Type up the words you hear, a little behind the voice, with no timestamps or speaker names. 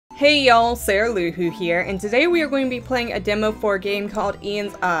Hey y'all, Sarah Luhu here, and today we are going to be playing a demo for a game called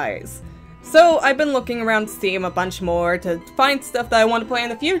Ian's Eyes. So, I've been looking around Steam a bunch more to find stuff that I want to play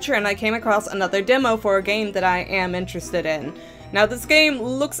in the future, and I came across another demo for a game that I am interested in. Now, this game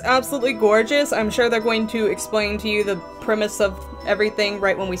looks absolutely gorgeous. I'm sure they're going to explain to you the premise of everything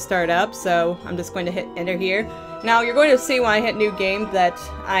right when we start up, so I'm just going to hit enter here. Now, you're going to see when I hit new game that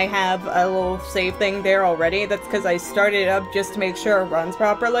I have a little save thing there already. That's because I started it up just to make sure it runs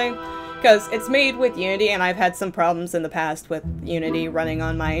properly. Because it's made with Unity, and I've had some problems in the past with Unity running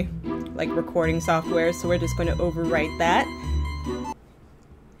on my, recording software, so we're just going to overwrite that.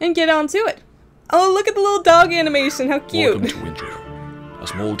 And get on to it. Oh, look at the little dog animation, how cute! Welcome to Winter, a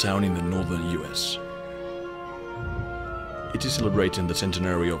small town in the northern US. It is celebrating the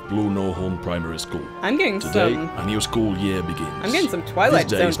centenary of Blue No Home Primary School. I'm getting Today, a new school year begins. I'm getting some Twilight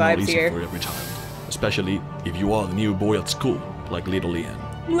Zone vibes here. For every child, especially if you are the new boy at school, like little Ian.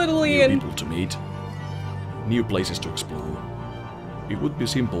 Little Ian. New people to meet, new places to explore. It would be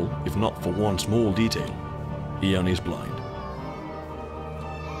simple if not for one small detail. Ian is blind.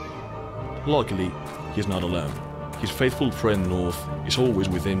 Luckily, he's not alone. His faithful friend North is always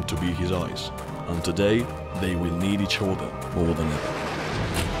with him to be his eyes. And today, they will need each other more than ever.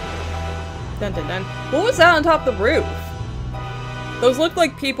 Dun dun dun. What was that on top of the roof? Those looked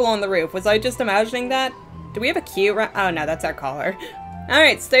like people on the roof. Was I just imagining that? Do we have a key around? Oh no, that's our collar.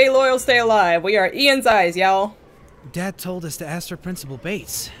 Alright, stay loyal, stay alive. We are Ian's Eyes, y'all. Dad told us to ask for Principal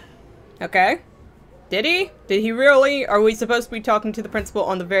Bates. Okay. Did he? Did he really? Are we supposed to be talking to the principal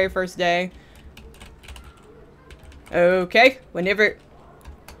on the very first day? Okay. Whenever...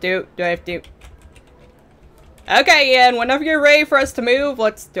 Do I have to... Okay, Ian, whenever you're ready for us to move,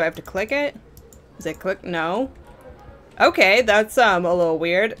 do I have to click it? Is it click? No. Okay, that's, a little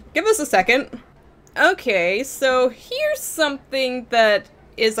weird. Give us a second. Okay, so here's something that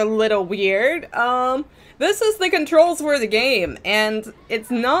is a little weird. This is the controls for the game, and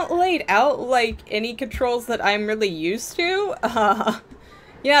it's not laid out like any controls that I'm really used to.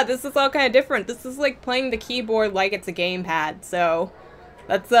 Yeah, this is all kind of different. This is like playing the keyboard like it's a gamepad, so...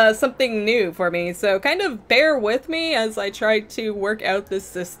 That's something new for me, so kind of bear with me as I try to work out this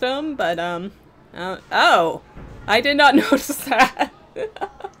system, but, oh! I did not notice that!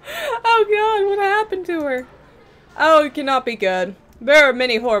 Oh god, what happened to her? Oh, it cannot be good. There are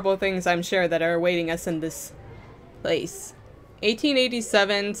many horrible things, I'm sure, that are awaiting us in this place.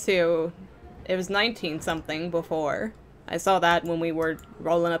 1887 to... it was 19-something before. I saw that when we were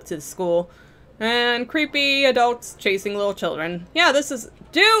rolling up to the school. And creepy adults chasing little children. Yeah, this is...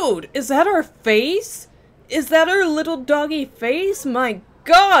 Dude! Is that our face? Is that our little doggy face? My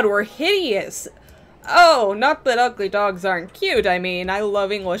god, we're hideous! Oh, not that ugly dogs aren't cute. I mean, I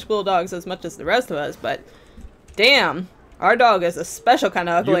love English bulldogs as much as the rest of us, but... Damn. Our dog is a special kind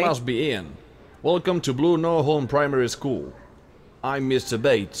of ugly. You must be Ian. Welcome to Blue No Home Primary School. I'm Mr.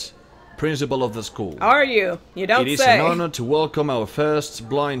 Bates, principal of the school. Are you? You don't say. It is an honor to welcome our first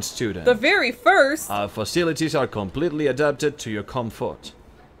blind student. The very first? Our facilities are completely adapted to your comfort.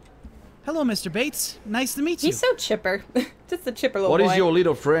 Hello, Mr. Bates. Nice to meet you. He's so chipper. Just a chipper little boy. What is your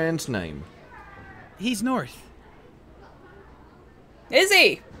little friend's name? He's North. Is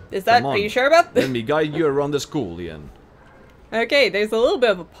he? Is that... Are you sure about this? Let me guide you around the school, Ian. Okay, there's a little bit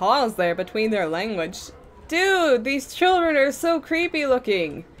of a pause there between their language. Dude, these children are so creepy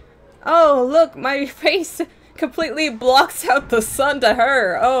looking. Oh, look, my face completely blocks out the sun to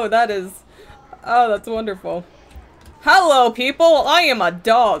her. Oh, that is... Oh, that's wonderful. Hello, people! I am a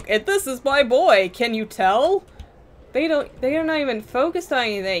dog, and this is my boy. Can you tell? They're not even focused on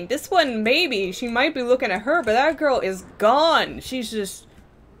anything. This one, maybe. She might be looking at her, but that girl is gone. She's just...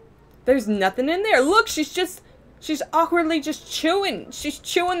 There's nothing in there. Look, she's awkwardly just chewing. She's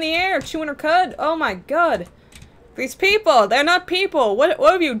chewing the air, chewing her cud. Oh my god. These people, they're not people. What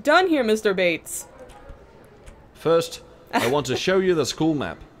have you done here, Mr. Bates? First, I want to show you the school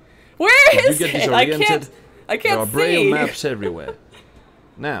map. Where is you get it? disoriented, I can't there are see. braille maps everywhere.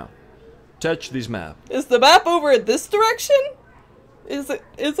 Now, touch this map. Is the map over in this direction? Is it?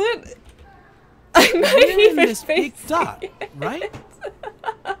 I might We're even in this face big dot, right?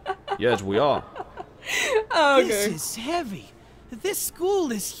 Yes, we are. Oh, okay. This is heavy. This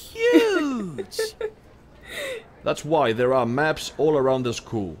school is huge. That's why there are maps all around the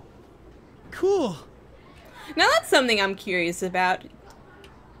school. Cool. Now that's something I'm curious about.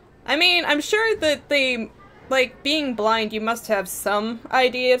 I mean, I'm sure that being blind, you must have some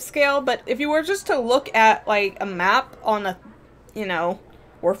idea of scale, but if you were just to look at, a map on a,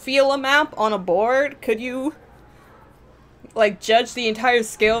 or feel a map on a board, could you, judge the entire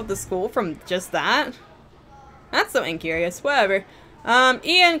scale of the school from just that? That's something curious. Whatever.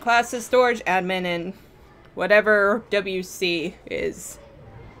 Ian, classes, storage, admin, and whatever WC is.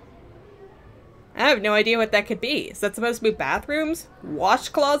 I have no idea what that could be. Is that supposed to be bathrooms? Wash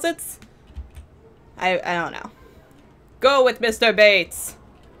closets? I don't know. Go with Mr. Bates.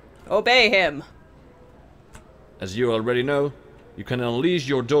 Obey him. As you already know, you can unleash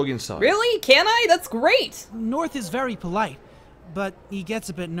your dog inside. Really? Can I? That's great! North is very polite, but he gets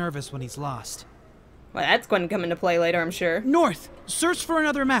a bit nervous when he's lost. Well, that's going to come into play later, I'm sure. North, search for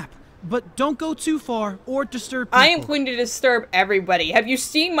another map, but don't go too far or disturb people. I am going to disturb everybody. Have you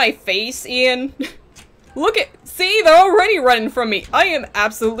seen my face, Ian? Look at... See, they're already running from me. I am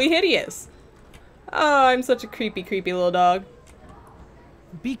absolutely hideous. Oh, I'm such a creepy, creepy little dog.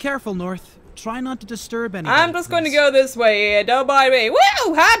 Be careful, North. Try not to disturb anyone. I'm just going to go this way, Ian. Don't mind me. Woo!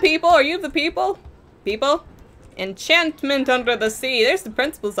 Hi, people. Are you the people? People? Enchantment under the sea. There's the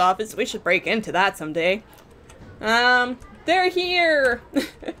principal's office. We should break into that someday. They're here.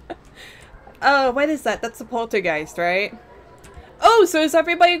 Oh, what is that? That's the poltergeist, right? Oh, so is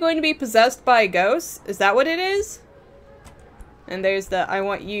everybody going to be possessed by ghosts? Is that what it is? And there's the I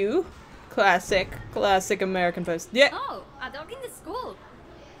want you. Classic American post. Yeah. Oh, a dog in the school.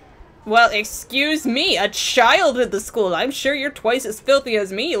 Well, excuse me, a child in the school. I'm sure you're twice as filthy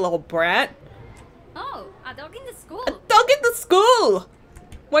as me, you little brat. Oh, a dog in the school. A dog in the school!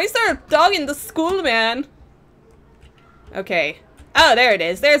 Why is there a dog in the school, man? Okay. Oh, there it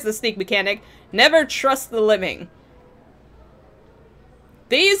is. There's the sneak mechanic. Never trust the living.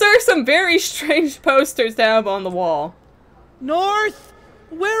 These are some very strange posters to have on the wall. North,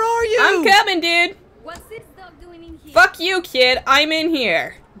 where are you? I'm coming, dude. What's this dog doing in here? Fuck you, kid. I'm in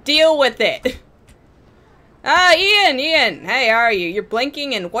here. Deal with it. Ah, Ian. Hey, how are you? You're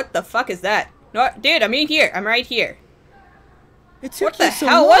blinking and what the fuck is that? No, dude, I'm in here. I'm right here. It took What the you so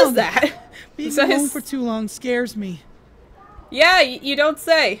hell long. was that? Being So home his- for too long scares me. Yeah, you don't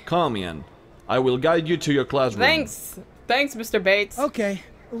say. Come, Ian. I will guide you to your classroom. Thanks. Thanks, Mr. Bates. Okay,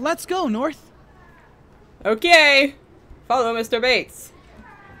 let's go, North. Okay. Follow Mr. Bates.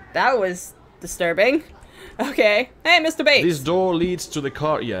 That was disturbing. Okay. Hey, Mr. Bates. This door leads to the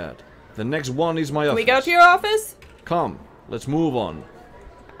courtyard. The next one is my Can office. we go to your office? Come, let's move on.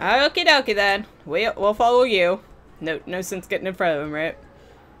 Okie dokie then. We'll follow you. No sense getting in front of him, right?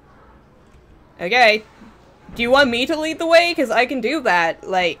 Okay. Do you want me to lead the way? Because I can do that.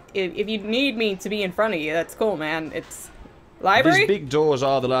 Like, if you need me to be in front of you, that's cool, man. It's... Library? These big doors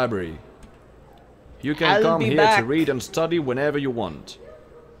are the library. You can I'll come be here back. to read and study whenever you want.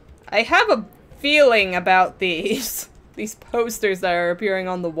 I have a feeling about these. These posters that are appearing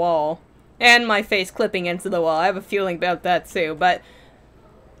on the wall. And my face clipping into the wall. I have a feeling about that too, but...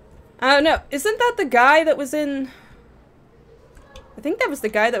 I don't know. Isn't that the guy that was in... I think that was the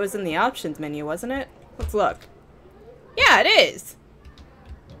guy that was in the options menu, wasn't it? Let's look. Yeah, it is.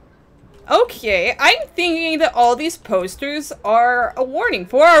 Okay, I'm thinking that all these posters are a warning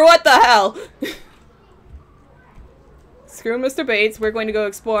for what the hell? Screw Mr. Bates, we're going to go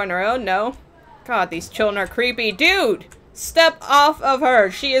explore on our own. No. God, these children are creepy. Dude, step off of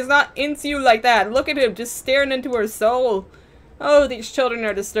her. She is not into you like that. Look at him, just staring into her soul. Oh, these children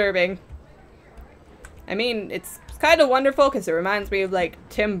are disturbing. I mean, it's kind of wonderful because it reminds me of like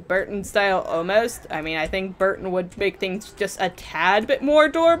Tim Burton style almost. I mean, I think Burton would make things just a tad bit more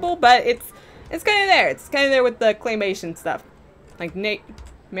adorable, but it's kind of there. It's kind of there with the claymation stuff. Like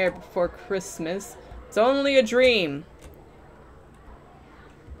Nightmare Before Christmas. It's only a dream.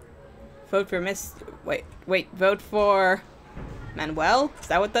 Vote for vote for Manuel? Is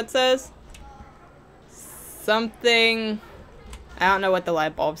that what that says? Something... I don't know what the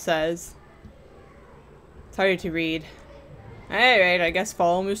light bulb says. It's harder to read. Alright, I guess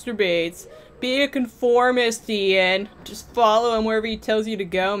follow Mr. Bates. Be a conformist, Ian. Just follow him wherever he tells you to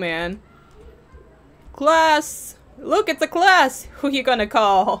go, man. Class! Look, it's a class! Who you gonna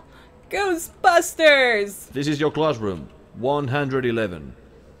call? Ghostbusters! This is your classroom, 111.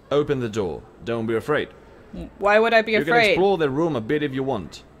 Open the door. Don't be afraid. Why would I be You can afraid? explore the room a bit if you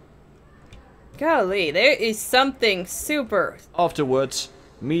want. Golly, there is something super... Afterwards,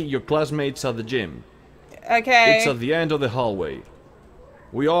 meet your classmates at the gym. Okay. It's at the end of the hallway.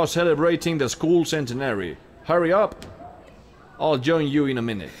 We are celebrating the school centenary. Hurry up! I'll join you in a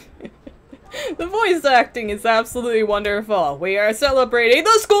minute. The voice acting is absolutely wonderful. We are celebrating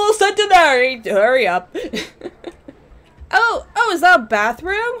the school centenary! Hurry up. Oh, is that a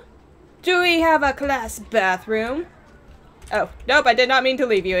bathroom? Do we have a class bathroom? Oh, nope, I did not mean to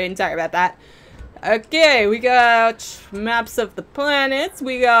leave you in. Sorry about that. Okay, we got maps of the planets,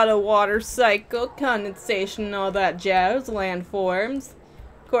 we got a water cycle, condensation, all that jazz, landforms,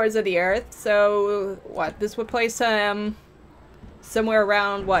 cores of the Earth. So, what, this would place, somewhere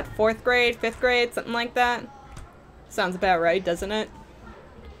around, what, 4th grade, 5th grade, something like that? Sounds about right, doesn't it?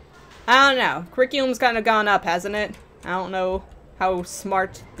 I don't know. Curriculum's kind of gone up, hasn't it? I don't know how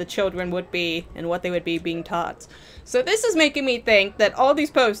smart the children would be and what they would be being taught. So this is making me think that all these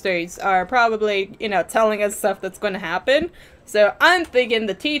posters are probably, you know, telling us stuff that's going to happen. So I'm thinking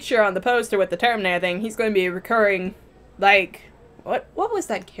the teacher on the poster with the Terminator thing, he's going to be recurring, like, what was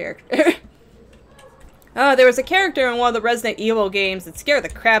that character? Oh, there was a character in one of the Resident Evil games that scared the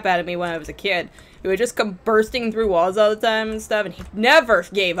crap out of me when I was a kid. He would just come bursting through walls all the time and stuff, and he never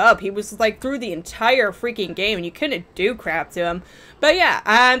gave up. He was, like, through the entire freaking game, and you couldn't do crap to him. But yeah,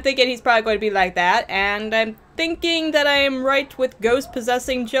 I'm thinking he's probably going to be like that, and I'm thinking that I am right with ghost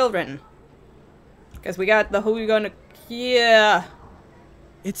possessing children. Because we got the who we gonna... Yeah.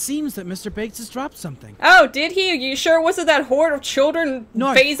 It seems that Mr. Bates has dropped something. Oh, did he? You sure wasn't that horde of children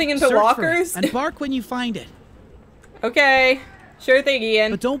phasing into lockers? And bark when you find it. Okay. Sure thing,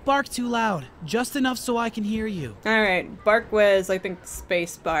 Ian. But don't bark too loud. Just enough so I can hear you. Alright. Bark was, I think,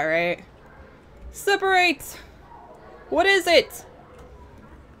 space bar, right? Separate! What is it?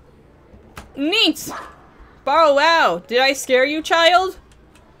 Neat! Oh, wow. Did I scare you, child?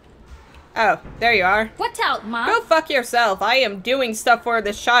 Oh, there you are. Watch out, Mom. Go fuck yourself. I am doing stuff for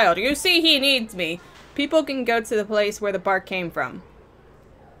this child. You see, he needs me. People can go to the place where the bark came from.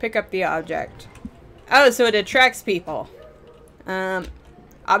 Pick up the object. Oh, so it attracts people.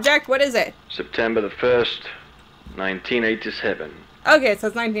 Object? What is it? September the 1st, 1987. Okay, so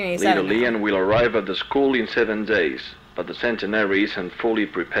it's 1987. Little Ian will arrive at the school in 7 days, but the centenary isn't fully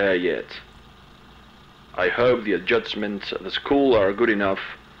prepared yet. I hope the adjustments at the school are good enough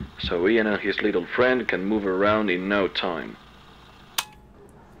so Ian and his little friend can move around in no time.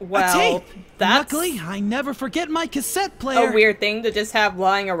 Well, a tape. that's Luckily, I never forget my cassette player. a weird thing to just have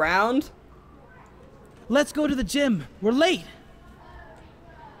lying around. Let's go to the gym. We're late.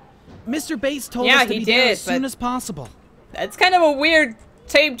 Mr. Bates told us to be there as soon as possible. That's kind of a weird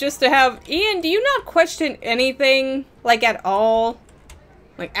tape just to have. Ian, do you not question anything, like, at all?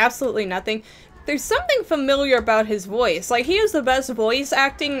 Like, absolutely nothing? There's something familiar about his voice. Like, he has the best voice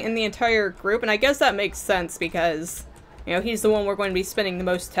acting in the entire group, and I guess that makes sense because, you know, he's the one we're going to be spending the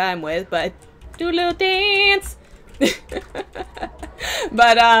most time with, but do a little dance!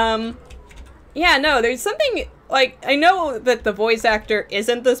 But, yeah, no, there's something, like, I know that the voice actor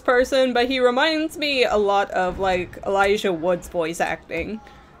isn't this person, but he reminds me a lot of, like, Elijah Wood's voice acting.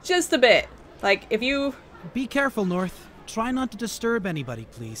 Just a bit. Like, if you... Be careful, North. Try not to disturb anybody,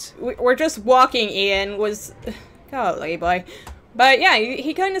 please. We're just walking, Ian. Golly boy. But yeah,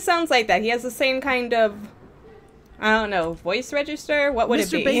 he kind of sounds like that. He has the same kind of, I don't know, voice register? What would it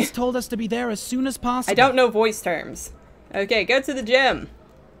be? Mr. Bates told us to be there as soon as possible. I don't know voice terms. Okay, go to the gym.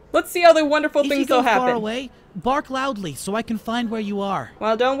 Let's see all the wonderful things that'll happen. If you go far away, bark loudly so I can find where you are.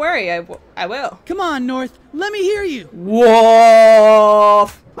 Well, don't worry. I will. Come on, North. Let me hear you. Whoa!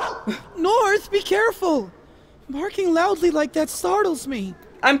 North, be careful. Barking loudly like that startles me.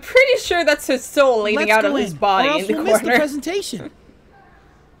 I'm pretty sure that's his soul leaning out of his body in the corner. Miss the presentation.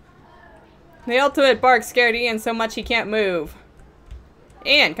 The ultimate bark scared Ian so much he can't move.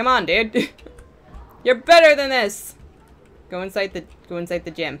 Ian, come on, dude. You're better than this. Go inside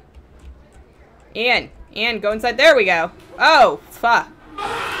the gym. Ian, go inside. There we go. Oh, fuck.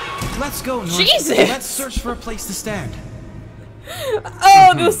 Let's go, North. Jesus! Let's search for a place to stand.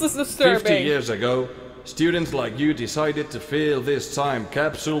 Oh, this is disturbing. 50 years ago, students like you decided to fill this time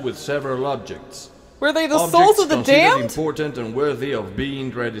capsule with several objects. Were they the souls of the damned? Important and worthy of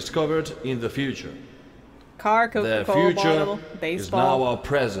being rediscovered in the future. Car, Coca-Cola bottle, The future baseball. is now our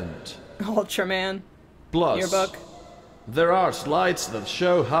present. Ultraman. Plus, Yearbook. there are slides that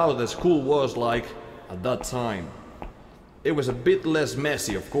show how the school was like at that time. It was a bit less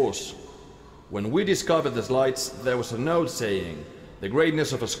messy, of course. When we discovered the slides, there was a note saying, "The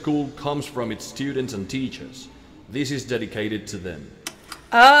greatness of a school comes from its students and teachers. This is dedicated to them."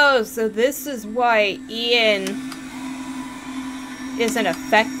 Oh, so this is why Ian isn't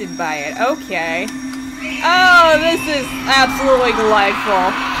affected by it. Okay. Oh, this is absolutely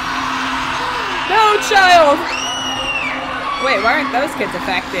delightful. No, child! Wait, why aren't those kids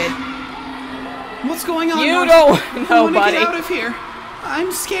affected? What's going on? You North? don't know, I wanna buddy. get out of here.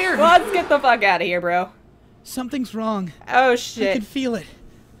 I'm scared. Let's get the fuck out of here, bro. Something's wrong. Oh, I shit. can feel it.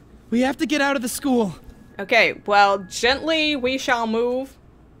 We have to get out of the school. Okay, well, gently we shall move.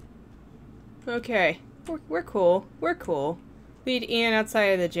 Okay, we're cool. We're cool. Lead Ian outside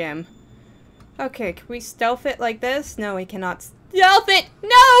of the gym. Okay, can we stealth it like this? No, we cannot stealth it!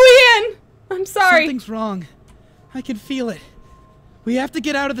 No, Ian! I'm sorry. Something's wrong. I can feel it. We have to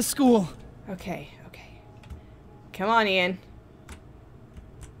get out of the school. Okay. Come on, Ian.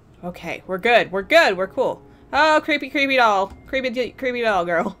 Okay, we're good. We're good. We're cool. Oh, creepy, creepy doll. Creepy, creepy doll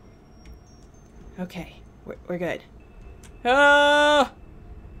girl. Okay, we're good. Oh!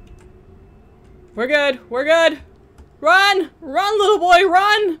 We're good. We're good. Run! Run, little boy,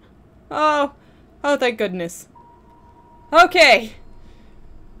 run! Oh. Oh, thank goodness. Okay.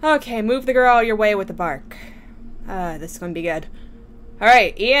 Okay, move the girl your way with the bark. This is gonna be good.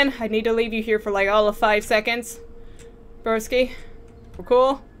 Alright, Ian, I need to leave you here for like all of 5 seconds. Broski, we're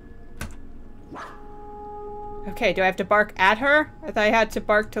cool? Okay, do I have to bark at her? I thought I had to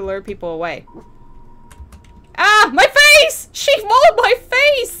bark to lure people away. Ah! My face! She mauled my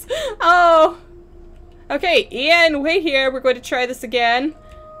face! Oh. Okay, Ian, wait here. We're going to try this again.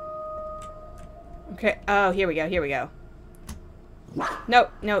 Okay, oh, here we go, here we go. No,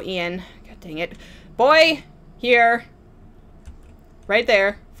 no, Ian. God dang it. Boy, here. Right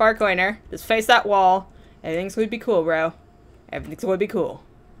there, far corner. Just face that wall. Everything's going to be cool, bro. Everything's going to be cool.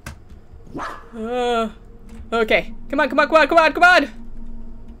 Okay, come on, come on, come on, come on, come on!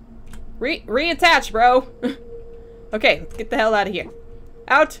 Reattach, bro. Okay, let's get the hell out of here.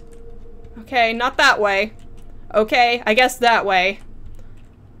 Out! Okay, not that way. Okay, I guess that way.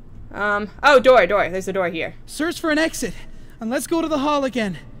 Oh, door. There's a door here. Search for an exit, and let's go to the hall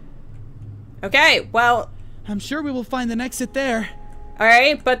again. Okay, well... I'm sure we will find an exit there.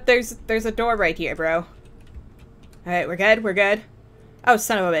 Alright, but there's a door right here, bro. Alright, we're good, we're good. Oh,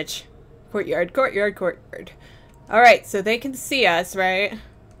 son of a bitch. Courtyard, courtyard, courtyard. Alright, so they can see us, right?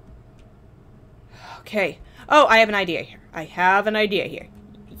 Okay. Oh, I have an idea here. I have an idea here.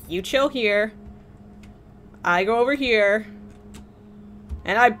 You chill here. I go over here.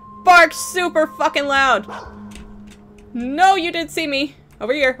 And I bark super fucking loud. No, you didn't see me.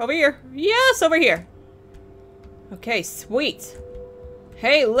 Over here, over here. Yes, over here. Okay, sweet.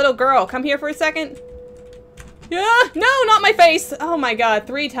 Hey, little girl, come here for a second. Yeah, no, not my face. Oh my god,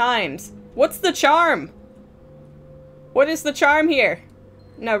 3 times. What's the charm? What is the charm here?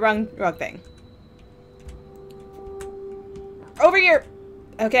 No, wrong thing. Over here.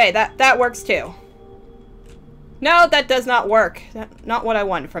 Okay, that works too. No, that does not work. Not what I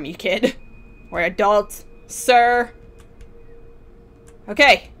want from you, kid. Or adult, sir.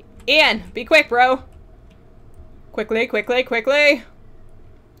 Okay, Ian, be quick, bro. Quickly, quickly, quickly.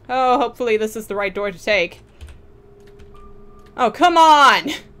 Oh, hopefully this is the right door to take. Oh, come on!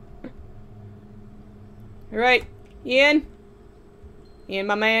 Alright, Ian? Ian,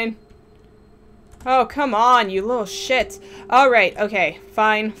 my man? Oh, come on, you little shit. Alright, okay,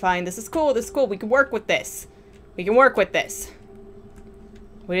 fine, fine. This is cool, this is cool. We can work with this. We can work with this.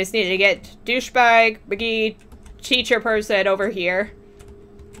 We just need to get douchebag, McGee, teacher person over here.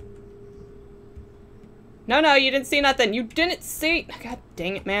 No, you didn't see nothing. You didn't see... God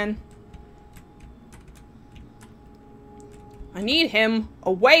dang it, man. I need him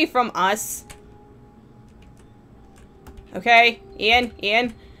away from us. Okay, Ian,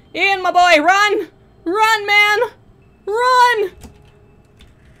 my boy, run! Run, man! Run!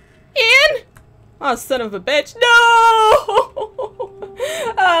 Ian? Oh, son of a bitch. No!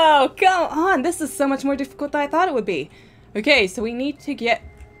 Oh, come on. This is so much more difficult than I thought it would be. Okay, so we need to get...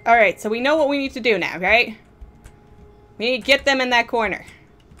 Alright, so we know what we need to do now, right? We need to get them in that corner.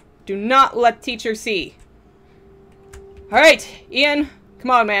 Do not let teacher see. Alright, Ian. Come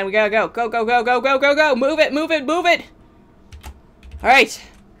on, man. We gotta go. Go, go, go, go, go, go, go. Move it, move it, move it. Alright.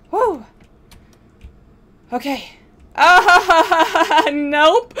 Woo. Okay.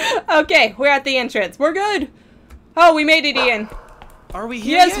 Nope. Okay, we're at the entrance. We're good. Oh, we made it, Ian. Are we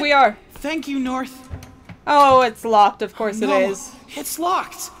here Yes, yet? we are. Thank you, North. Oh, it's locked. Of course Oh, no. it is. It's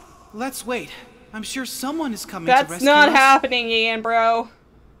locked. Let's wait. I'm sure someone is coming to rescue us. That's not happening, Ian, bro.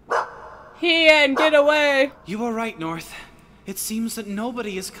 Ian, get away. You are right, North. It seems that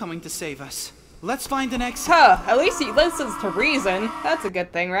nobody is coming to save us. Let's find an exit. Huh, at least he listens to reason. That's a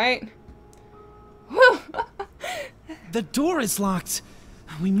good thing, right? The door is locked.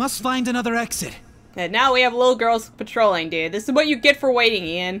 We must find another exit. And now we have little girls patrolling, dude. This is what you get for waiting,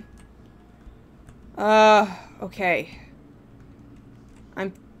 Ian. Okay.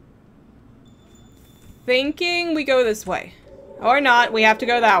 I'm thinking we go this way. Or not, we have to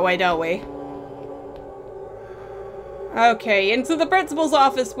go that way, don't we? Okay, into the principal's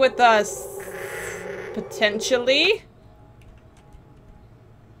office with us. Potentially.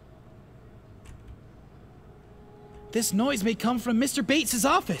 This noise may come from Mr. Bates's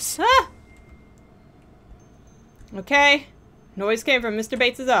office. Huh? Okay. Noise came from Mr.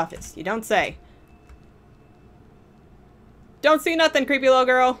 Bates's office. You don't say. Don't see nothing, creepy little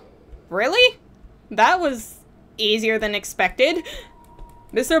girl. Really? That was easier than expected.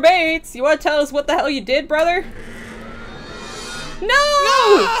 Mr. Bates, you want to tell us what the hell you did, brother?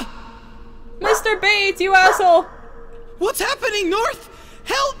 No! Bates, you asshole! What's happening, North?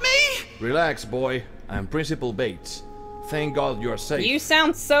 Help me! Relax, boy. I'm Principal Bates. Thank God you're safe. You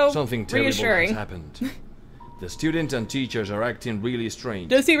sound so Something terrible reassuring. has happened. The students and teachers are acting really strange.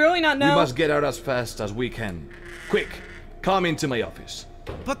 Does he really not know? We must get out as fast as we can. Quick, come into my office.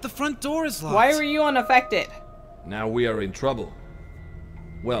 But the front door is locked. Why were you unaffected? Now we are in trouble.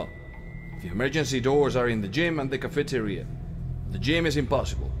 Well, the emergency doors are in the gym and the cafeteria. The gym is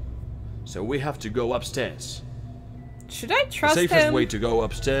impossible, so we have to go upstairs. Should I trust The safest him? way to go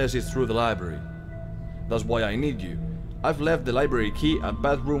upstairs is through the library. That's why I need you. I've left the library key at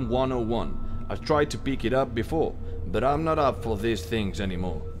bathroom 101. I've tried to pick it up before, but I'm not up for these things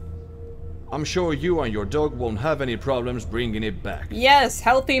anymore. I'm sure you and your dog won't have any problems bringing it back. Yes,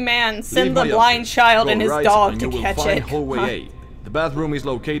 healthy man. Send Leave the my blind office. child Go and his right dog and to you will catch find it. Hallway Huh. A. The bathroom is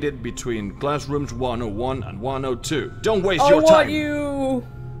located between classrooms 101 and 102. Don't waste I your want time. you.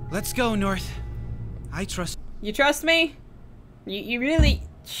 Let's go, North. I trust. You trust me? You really...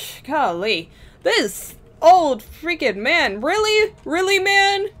 Golly. This old freaking man. Really? Really,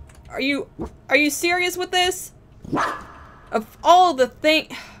 man? Are you serious with this? Of all the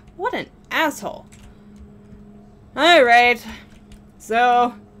what an asshole. Alright.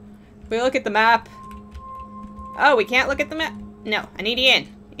 So, if we look at the map. Oh, we can't look at the map? No, I need you in.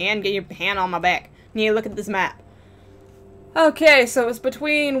 And get your hand on my back. Need to look at this map. Okay, so it's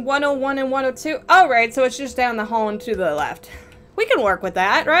between 101 and 102. Alright, so it's just down the hall and to the left. We can work with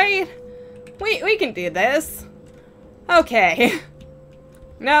that, right? We can do this. Okay.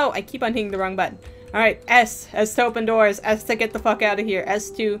 No, I keep on hitting the wrong button. Alright, S. S to open doors. S to get the fuck out of here. S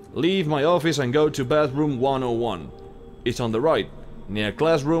to... Leave my office and go to bathroom 101. It's on the right, near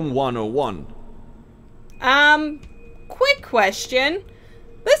classroom 101. Quick question.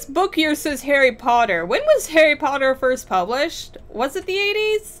 This book here says Harry Potter. When was Harry Potter first published? Was it the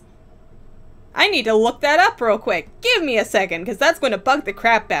 80s? I need to look that up real quick. Give me a second, because that's going to bug the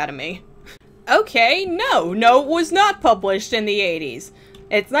crap out of me. Okay, no, it was not published in the 80s.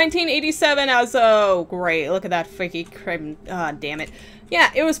 It's 1987 as oh great, look at that freaky crime. Ah, damn it.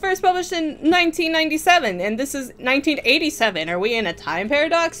 Yeah, it was first published in 1997, and this is 1987. Are we in a time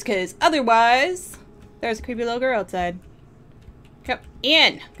paradox? Because otherwise, there's a creepy little girl outside. Come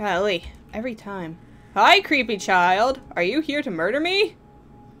in. Golly, every time. Hi, creepy child. Are you here to murder me?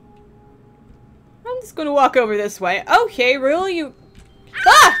 I'm just gonna walk over this way. Okay, really? You...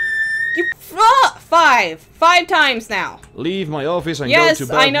 Ah! You... Ah! Five times now. Leave my office and go Yes, to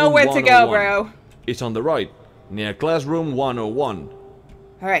bathroom I know where to go, 101. bro. It's on the right, near classroom 101.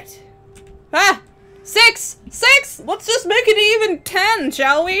 Alright. Ah! 6! Let's just make it even 10,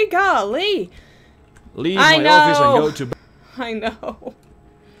 shall we? Golly. Leave my office and go to... I know.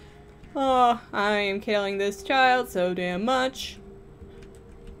 Oh, I am killing this child so damn much.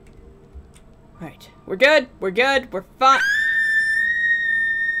 Alright. We're good. We're fine.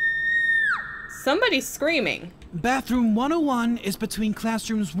 Somebody's screaming. Bathroom 101 is between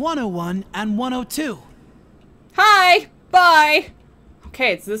classrooms 101 and 102. Hi! Bye!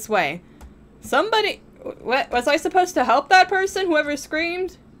 Okay, it's this way. Somebody... What? Was I supposed to help that person? Whoever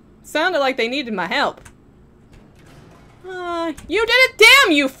screamed? Sounded like they needed my help. You did it!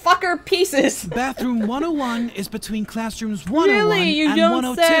 Damn you fucker pieces! Bathroom 101 is between classrooms 101 Really? You and don't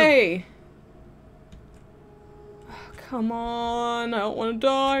 102. say! Oh, come on, I don't want to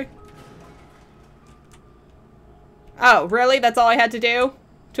die. Oh, really? That's all I had to do?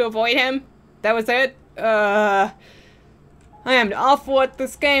 To avoid him? That was it? I am awful at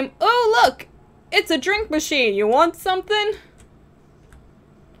this game. Oh, look! It's a drink machine. You want something?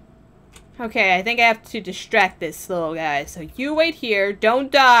 Okay, I think I have to distract this little guy. So you wait here.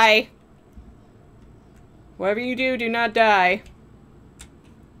 Don't die. Whatever you do, do not die.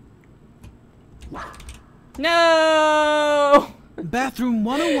 No! Bathroom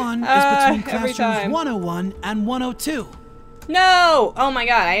 101 is between every classrooms time. 101 and 102. No! Oh my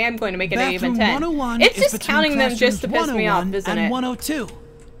god, I am going to make it an even 10. 101 It's is just between counting them just to piss classrooms me off, 101 isn't and it? 102.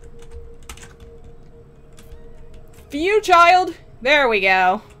 For you, child. There we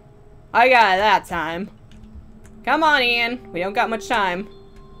go. I got it that time. Come on, Ian. We don't got much time.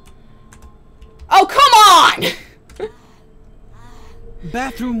 Oh, come on!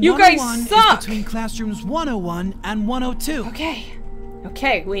 Bathroom You guys 101 suck! is between classrooms 101 and 102.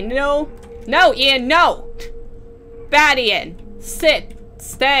 Okay, we know. No, Ian, no! Bad Ian. Sit.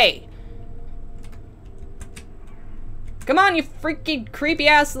 Stay. Come on, you freaking creepy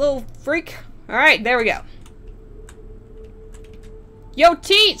ass little freak. Alright, there we go. Yo,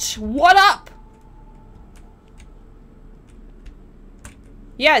 Teach! What up?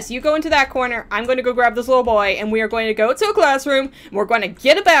 Yes, you go into that corner. I'm going to go grab this little boy, and we are going to go to a classroom, and we're going to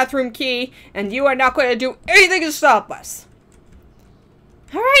get a bathroom key, and you are not going to do anything to stop us.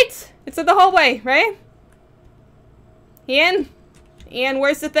 Alright, it's in the hallway, right? Ian? Ian,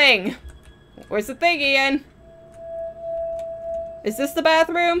 where's the thing? Where's the thing, Ian? Is this the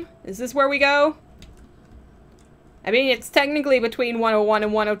bathroom? Is this where we go? I mean, it's technically between 101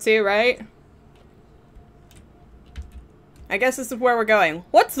 and 102, right? I guess this is where we're going.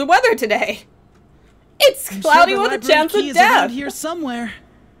 What's the weather today? It's cloudy with a chance of death. Here somewhere.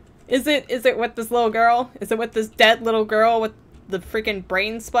 Is it with this little girl? Is it with this dead little girl with the freaking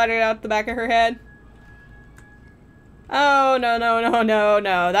brain splattered out the back of her head? Oh, no, no, no, no,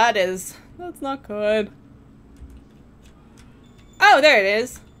 no. That's not good. Oh, there it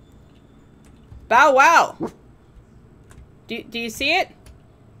is. Bow wow. Do you see it?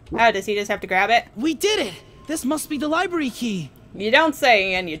 Oh, does he just have to grab it? We did it! This must be the library key. You don't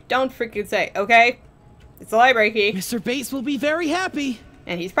say, Ian. You don't freaking say, okay? It's the library key. Mr. Bates will be very happy.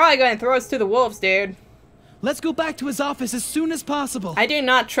 And he's probably going to throw us to the wolves, dude. Let's go back to his office as soon as possible. I do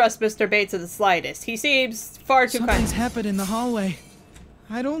not trust Mr. Bates in the slightest. He seems far too kind. Something's happened in the hallway.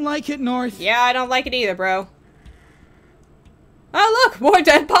 I don't like it, North. Yeah, I don't like it either, bro. Oh, look! More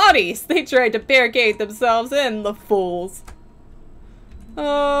dead bodies! They tried to barricade themselves in, the fools.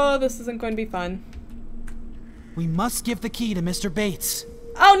 Oh, this isn't going to be fun. We must give the key to Mr. Bates.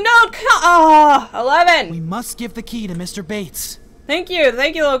 Oh, no! Oh, 11! We must give the key to Mr. Bates. Thank you,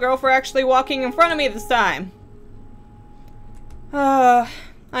 little girl, for actually walking in front of me this time. I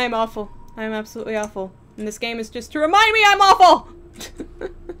am awful. I am absolutely awful. And this game is just to remind me I'm awful!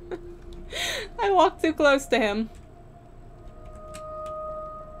 I walked too close to him.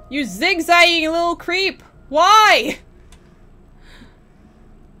 You zigzagging little creep! Why?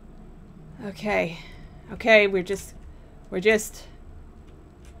 Okay. Okay, we're just...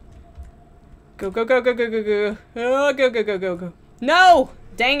 Go, go, go, go, go, go, go. Oh, go, go, go, go, go. No!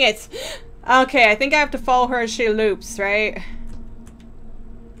 Dang it! Okay, I think I have to follow her as she loops, right?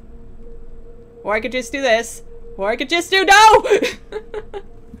 Or I could just do this. Or I could just do... No!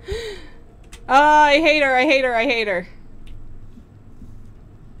 I hate her, I hate her, I hate her.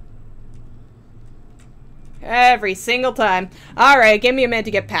 Every single time. Alright, give me a minute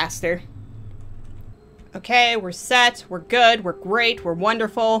to get past her. Okay, we're set, we're good, we're great, we're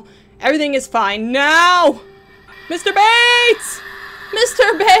wonderful. Everything is fine now! Mr. Bates!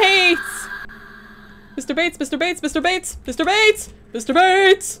 Mr. Bates! Mr. Bates, Mr. Bates, Mr. Bates, Mr. Bates! Mr.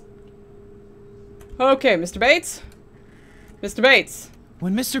 Bates! Okay, Mr. Bates. Mr. Bates.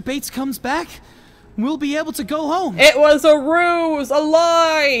 When Mr. Bates comes back, we'll be able to go home. It was a ruse! A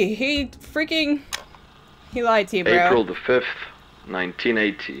lie! He lied to you, bro. April the 5th,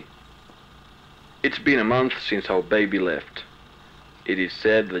 1980. It's been a month since our baby left. It is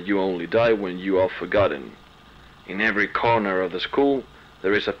said that you only die when you are forgotten. In every corner of the school,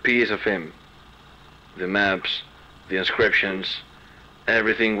 there is a piece of him. The maps, the inscriptions,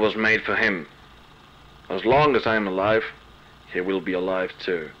 everything was made for him. As long as I am alive, he will be alive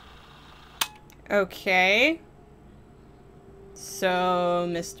too. Okay. So,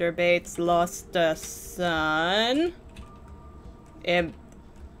 Mr. Bates lost a son. Am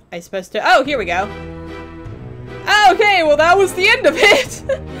I supposed to... Oh, here we go. Okay, well that was the end of it.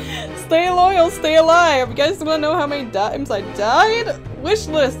 Stay loyal, stay alive. You guys want to know how many times I died? Wish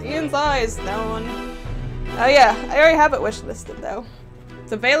list, Ian's eyes. No one. Oh yeah, I already have it wish listed though.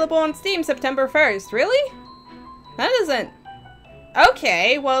 It's available on Steam September 1st. Really? That isn't...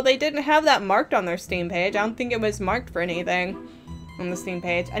 Okay, well they didn't have that marked on their Steam page. I don't think it was marked for anything on the Steam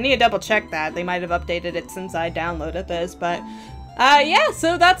page. I need to double check that. They might have updated it since I downloaded this, but... yeah,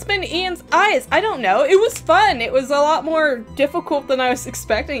 so that's been Ian's Eyes. I don't know. It was fun. It was a lot more difficult than I was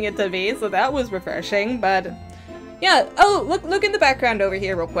expecting it to be, so that was refreshing, but... Yeah, oh, look in the background over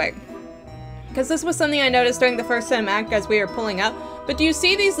here real quick. Because this was something I noticed during the first cinematic as we were pulling up. But do you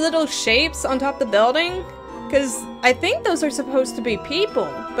see these little shapes on top of the building? Because I think those are supposed to be people.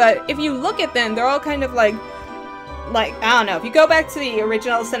 But if you look at them, they're all kind of like, I don't know. If you go back to the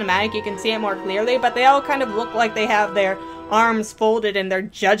original cinematic, you can see it more clearly. But they all kind of look like they have their arms folded and they're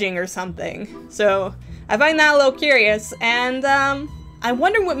judging or something. So I find that a little curious. And I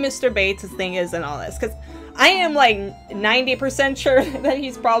wonder what Mr. Bates' thing is in all this. Because I am like 90% sure that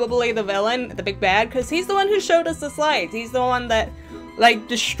he's probably the villain, the big bad, because he's the one who showed us the slides. He's the one that like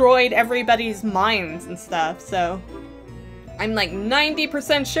destroyed everybody's minds and stuff, so I'm like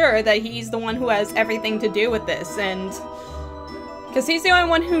 90% sure that he's the one who has everything to do with this, and because he's the only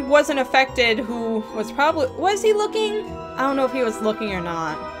one who wasn't affected, who was probably, was he looking? I don't know if he was looking or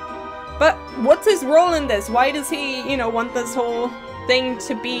not. But what's his role in this? Why does he, you know, want this whole thing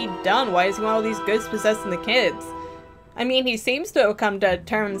to be done? Why does he want all these ghosts possessing the kids? I mean, he seems to have come to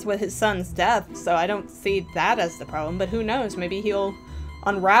terms with his son's death, so I don't see that as the problem, but who knows, maybe he'll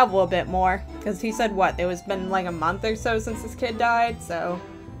unravel a bit more. Because he said, what, it was been like a month or so since his kid died, so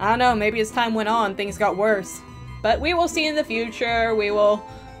I don't know, maybe as time went on, things got worse. But we will see in the future, we will,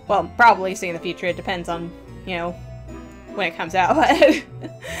 well, probably see in the future, it depends on, you know, when it comes out.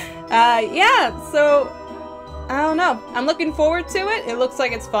 Yeah, so, I don't know. I'm looking forward to it. It looks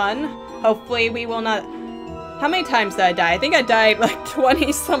like it's fun. Hopefully we will not... How many times did I die? I think I died like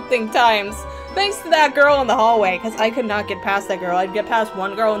 20-something times. Thanks to that girl in the hallway, because I could not get past that girl. I'd get past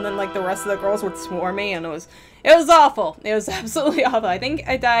one girl and then like the rest of the girls would swarm me, and it was awful. It was absolutely awful. I think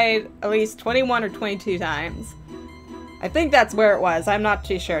I died at least 21 or 22 times. I think that's where it was. I'm not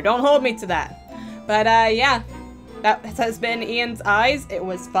too sure. Don't hold me to that. But yeah. That has been Ian's Eyes. It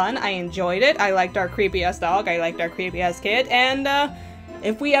was fun. I enjoyed it. I liked our creepy-ass dog. I liked our creepy-ass kid. And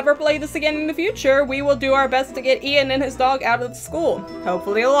if we ever play this again in the future, we will do our best to get Ian and his dog out of the school.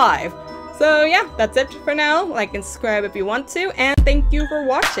 Hopefully alive. So yeah, that's it for now. Like and subscribe if you want to. And thank you for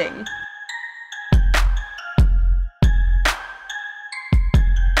watching.